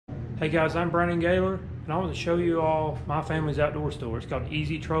Hey guys, I'm Brandon Gaylor, and I want to show you all my family's outdoor store. It's called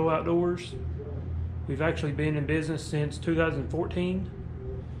Easy Troll Outdoors. We've actually been in business since 2014.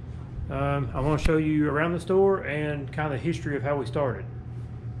 I want to show you around the store and kind of the history of how we started.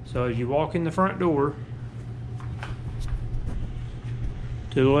 So as you walk in the front door,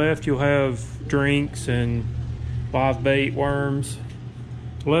 to the left you'll have drinks and live bait, worms.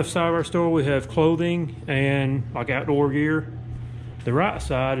 The left side of our store we have clothing and like outdoor gear. The right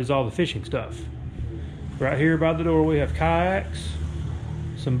side is all the fishing stuff. Right here by the door we have kayaks,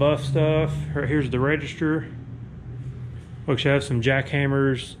 some buff stuff. Right here's the register, which has some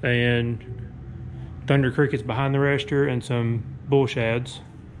jackhammers and thunder crickets behind the register and some bull shads.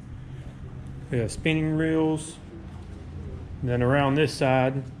 We have spinning reels. And then around this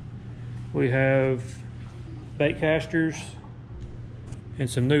side we have bait casters and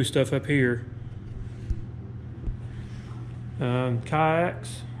some new stuff up here.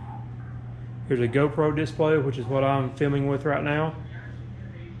 Kayaks. Here's a GoPro display, which is what I'm filming with right now.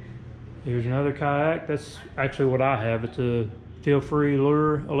 Here's another kayak. That's actually what I have. It's a Feel Free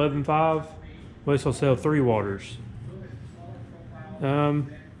Lure 11.5. We also sell 3 waters. Right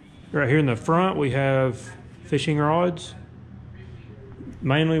here in the front we have fishing rods.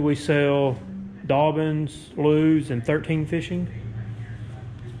 Mainly we sell Dobbins, Lew's, and 13 fishing.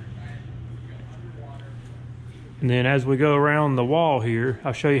 And then as we go around the wall here,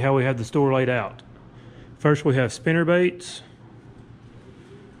 I'll show you how we have the store laid out. First we have spinner baits,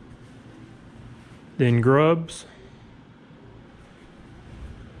 then grubs.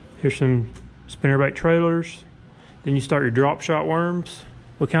 Here's some spinnerbait trailers. Then you start your drop shot worms.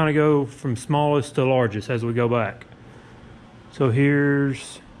 We kind of go from smallest to largest as we go back. So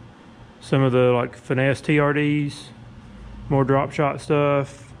here's some of the like finesse TRDs, more drop shot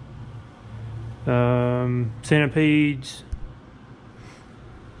stuff. Centipedes,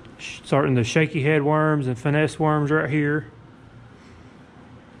 starting the shaky head worms and finesse worms right here.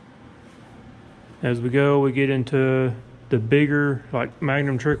 As we go, we get into the bigger like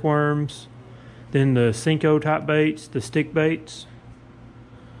magnum trick worms, then the Cinco type baits, the stick baits.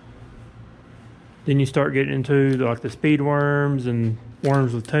 Then you start getting into like the speed worms and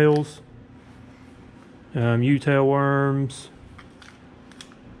worms with tails, U-tail worms.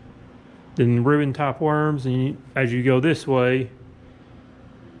 Then ribbon type worms, and as you go this way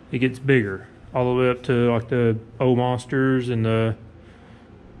it gets bigger, all the way up to like the old monsters and the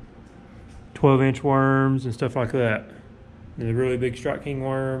 12-inch worms and stuff like that, and the really big Strike King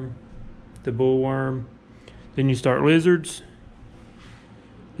worm, the bull worm. Then you start lizards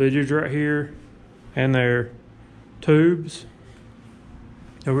right here, and their tubes.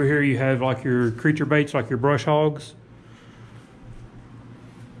 Over here you have like your creature baits, like your brush hogs.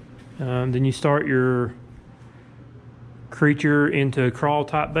 Then you start your creature into crawl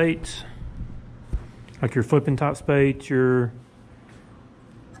type baits, like your flipping type baits, your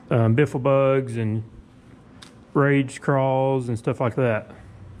biffle bugs and rage crawls and stuff like that.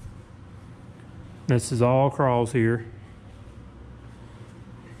 This is all crawls here.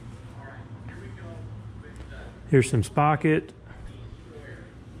 Here's some spocket.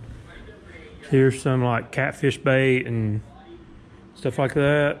 Here's some like catfish bait and stuff like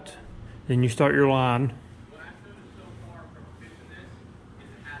that. Then you start your line.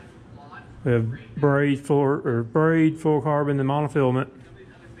 We have braid, fluorocarbon, and monofilament.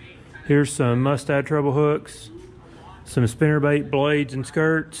 Here's some mustad treble hooks, some spinnerbait blades and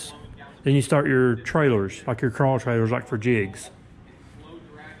skirts. Then you start your trailers, like your crawl trailers, like for jigs.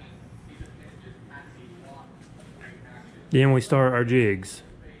 Then we start our jigs.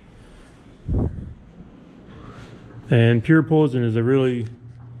 And Pure Poison is a really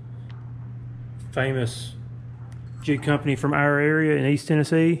famous jig company from our area in East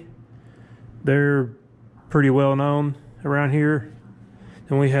Tennessee. They're pretty well known around here.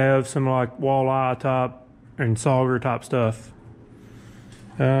 Then we have some like walleye type and sauger type stuff.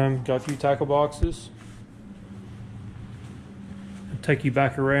 Got a few tackle boxes. I'll take you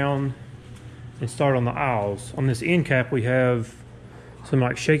back around and start on the aisles. On this end cap we have some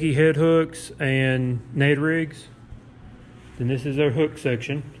like shaky head hooks and Ned rigs. Then this is their hook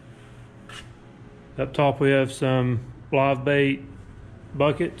section. Up top we have some live bait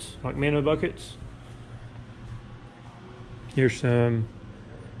buckets, like minnow buckets. Here's some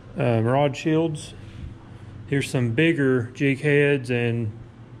rod shields. Here's some bigger jig heads and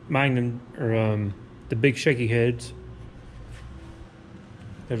magnum, or the big shaky heads.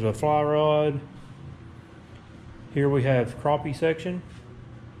 There's a fly rod. Here we have crappie section.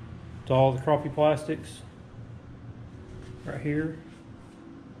 It's all the crappie plastics right here.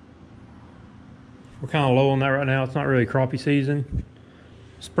 We're kind of low on that right now. It's not really crappie season.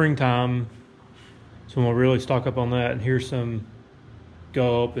 springtime, so we'll really stock up on that. And here's some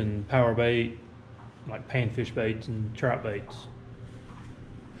gulp and power bait, like panfish baits and trout baits.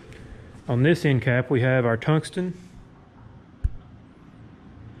 On this end cap we have our tungsten,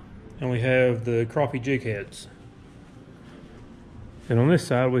 and we have the crappie jig heads. And on this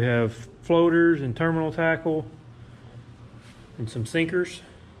side we have floaters and terminal tackle and some sinkers.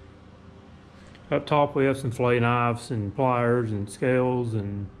 Up top we have some fillet knives and pliers and scales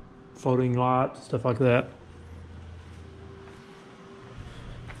and floating lights, stuff like that.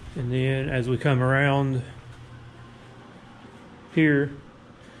 And then as we come around here,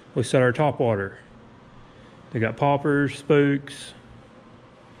 we set our top water. They got poppers, spooks,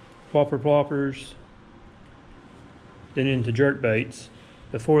 plopper ploppers, then into jerk baits.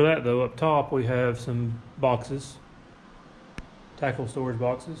 Before that though, up top we have some boxes, tackle storage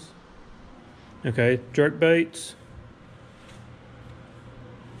boxes. Okay, jerk baits.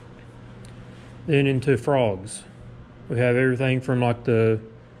 Then into frogs. We have everything from like the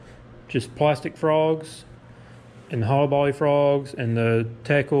just plastic frogs and the hollow body frogs and the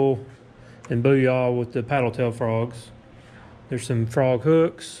tackle and booyah with the paddle tail frogs. There's some frog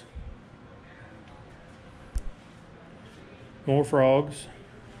hooks. More frogs.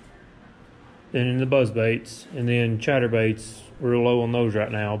 Then in the buzz baits, and then chatter baits. We're low on those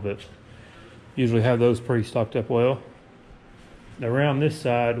right now, but usually have those pretty stocked up well. Around this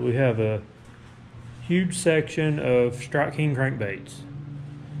side we have a huge section of Strike King crankbaits.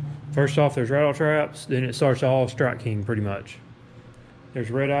 First off there's rattle traps, then it starts all Strike King pretty much.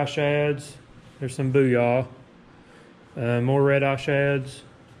 There's red eye shads, there's some booyah, more red eye shads.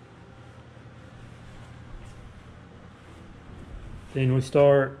 Then we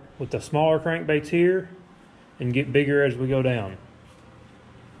start with the smaller crankbaits here and get bigger as we go down.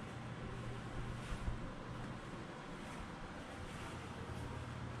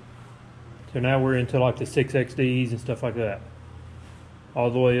 So now we're into like the 6XDs and stuff like that, all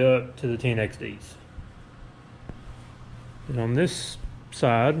the way up to the 10XDs. And on this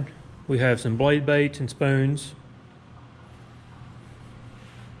side, we have some blade baits and spoons.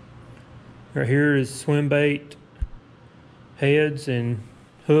 Right here is swim bait, heads and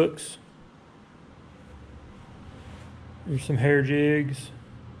hooks. There's some hair jigs,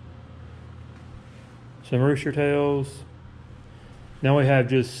 some rooster tails. Now we have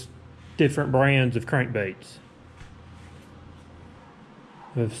just different brands of crankbaits.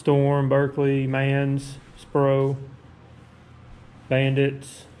 We have Storm, Berkeley, Mans, Spro,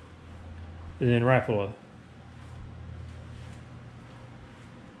 Bandits, and then Rapala.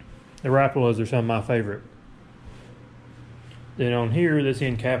 The Rapalas are some of my favorite. Then on here, this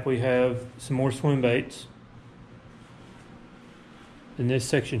end cap, we have some more swim baits. And this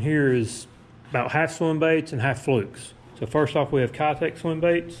section here is about half swim baits and half flukes. So first off, we have Kitech swim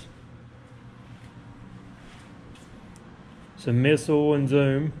baits, some Missile and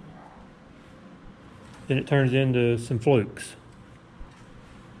Zoom. Then it turns into some flukes.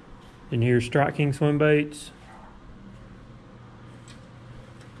 And here's Strike King swim baits.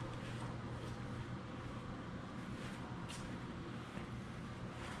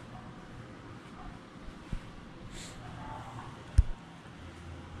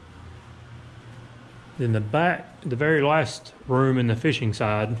 Then the very last room in the fishing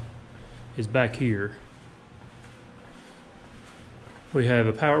side is back here. We have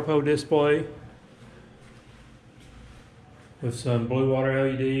a power pole display with some blue water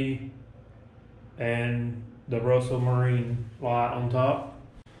LED and the Russell Marine light on top.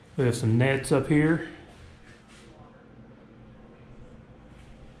 We have some nets up here.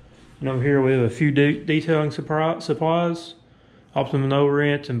 And over here we have a few detailing supplies, Optimum No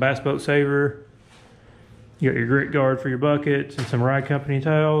Rinse and Bass Boat Saver. You got your grit guard for your buckets and some Ride Company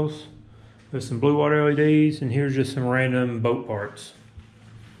towels with some blue water LEDs, and here's just some random boat parts.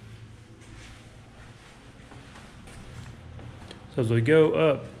 So as we go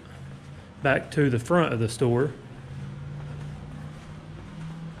up back to the front of the store,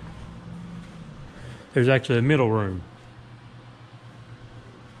 there's actually a middle room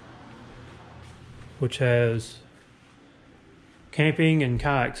which has camping and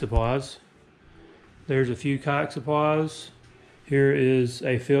kayak supplies. There's a few kayak supplies. Here is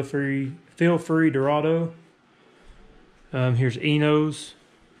a feel free Dorado. Here's Enos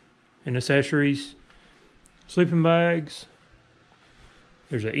and accessories, sleeping bags.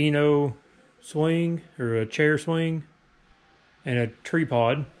 There's an Eno swing or a chair swing and a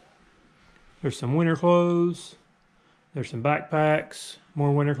tripod. There's some winter clothes. There's some backpacks,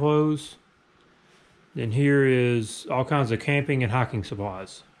 more winter clothes. Then here is all kinds of camping and hiking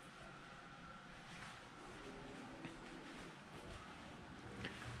supplies.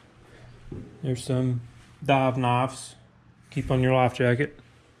 There's some dive knives. Keep on your life jacket.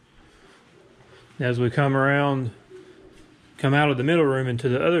 As we come out of the middle room into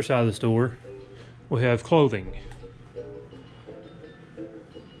the other side of the store, we have clothing.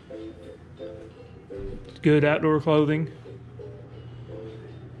 It's good outdoor clothing.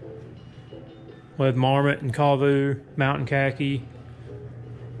 We have Marmot and Kavu, Mountain Khaki,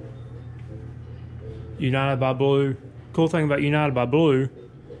 United by Blue. Cool thing about United by Blue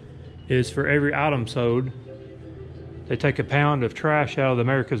is for every item sold, they take a pound of trash out of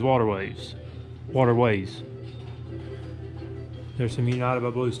America's waterways. There's some United by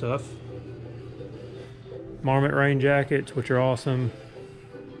Blue stuff. Marmot rain jackets, which are awesome.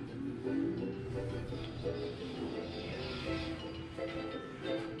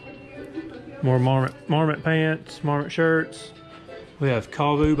 More Marmot pants, Marmot shirts. We have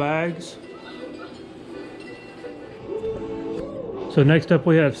Kavu bags. So next up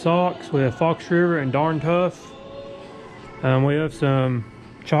we have socks. We have Fox River and Darn Tough. We have some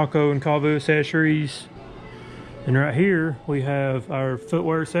Chaco and Kavu accessories. And right here we have our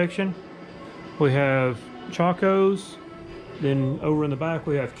footwear section. We have Chacos. Then over in the back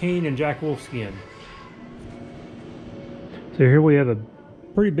we have Keen and Jack Wolfskin. So here we have a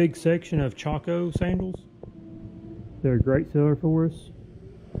pretty big section of Chaco sandals. They're a great seller for us.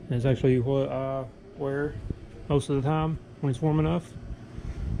 And it's actually what I wear most of the time when it's warm enough.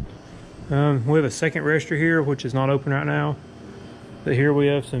 We have a second register here, which is not open right now. But here we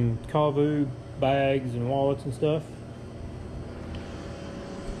have some Kavu bags and wallets and stuff.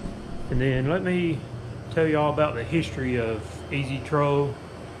 And then let me tell you all about the history of Easy Tro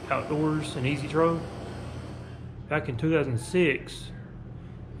Outdoors and Easy Tro. Back in 2006,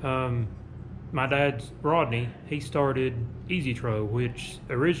 my dad, Rodney, he started Easy Tro, which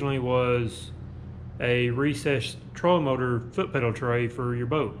originally was a recessed trolling motor foot pedal tray for your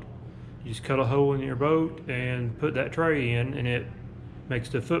boat. You just cut a hole in your boat and put that tray in, and it makes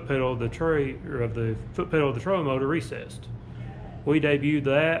the foot pedal of the tray, or of the foot pedal of the trolling motor, recessed. We debuted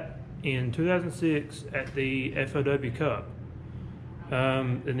that in 2006 at the FOW Cup.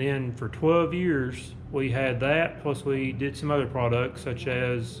 And then for 12 years we had that, plus we did some other products such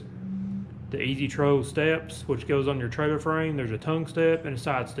as the Easy Tro steps, which goes on your trailer frame. There's a tongue step and a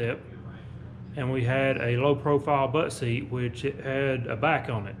side step. And we had a low profile butt seat, which it had a back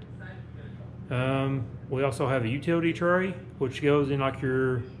on it. We also have a utility tray, which goes in like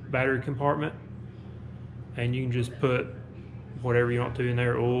your battery compartment, and you can just put whatever you want to in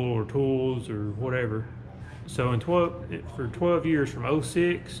there, oil or tools or whatever. So for 12 years, from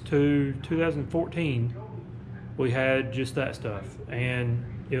 06 to 2014, we had just that stuff. And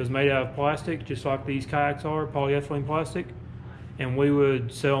it was made out of plastic, just like these kayaks are, polyethylene plastic. And we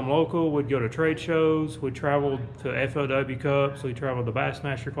would sell them local. We'd go to trade shows. We traveled to FOW Cups. We traveled to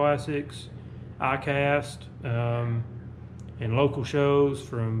Bassmaster Classics, ICAST, and local shows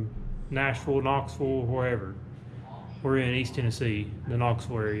from Nashville, Knoxville, wherever. We're in East Tennessee, the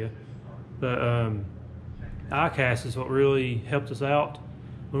Knoxville area. But ICAST is what really helped us out.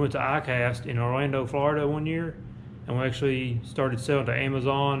 We went to ICAST in Orlando, Florida one year, and we actually started selling to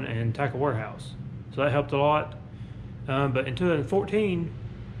Amazon and Tackle Warehouse. So that helped a lot. But in 2014,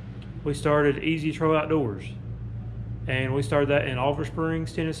 we started Easy Tro Outdoors. And we started that in Oliver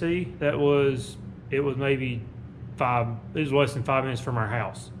Springs, Tennessee. It was maybe less than 5 minutes from our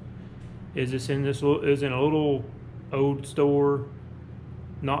house. It was in a little old store,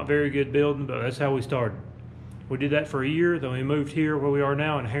 not very good building, but that's how we started. We did that for a year, then we moved here where we are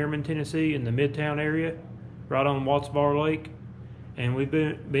now in Harriman, Tennessee, in the Midtown area, right on Watts Bar Lake. And we've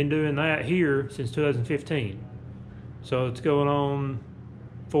been doing that here since 2015. So it's going on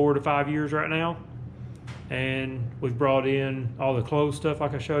 4 to 5 years right now. And we've brought in all the clothes stuff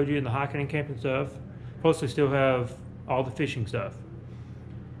like I showed you, and the hiking and camping stuff. Plus we still have all the fishing stuff.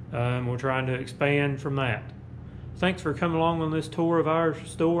 We're trying to expand from that. Thanks for coming along on this tour of our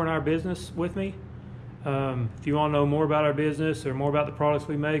store and our business with me. If you want to know more about our business or more about the products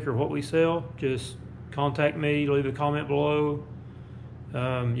we make or what we sell, just contact me, leave a comment below.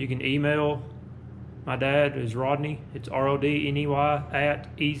 You can email my dad, is Rodney. It's RODNEY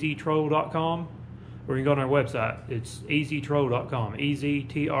at easytroll.com. Or you can go on our website. It's easytroll.com,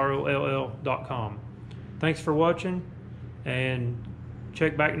 easytroll.com. Thanks for watching, and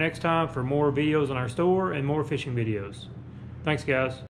check back next time for more videos on our store and more fishing videos. Thanks, guys.